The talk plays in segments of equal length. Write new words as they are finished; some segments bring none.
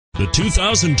The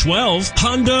 2012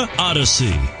 Honda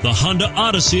Odyssey. The Honda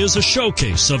Odyssey is a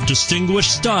showcase of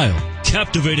distinguished style,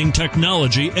 captivating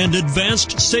technology, and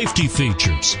advanced safety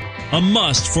features. A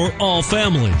must for all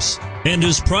families, and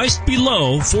is priced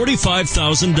below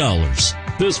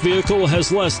 $45,000. This vehicle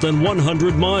has less than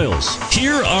 100 miles.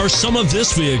 Here are some of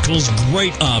this vehicle's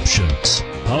great options: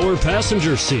 power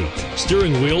passenger seat,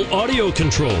 steering wheel audio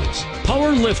controls,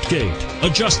 power liftgate,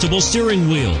 adjustable steering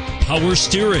wheel, power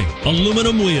steering,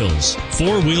 aluminum wheels,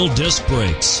 four-wheel disc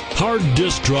brakes, hard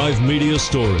disk drive media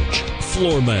storage,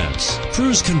 floor mats,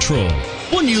 cruise control.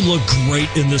 Wouldn't you look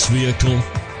great in this vehicle?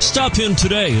 Stop in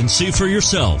today and see for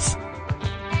yourself.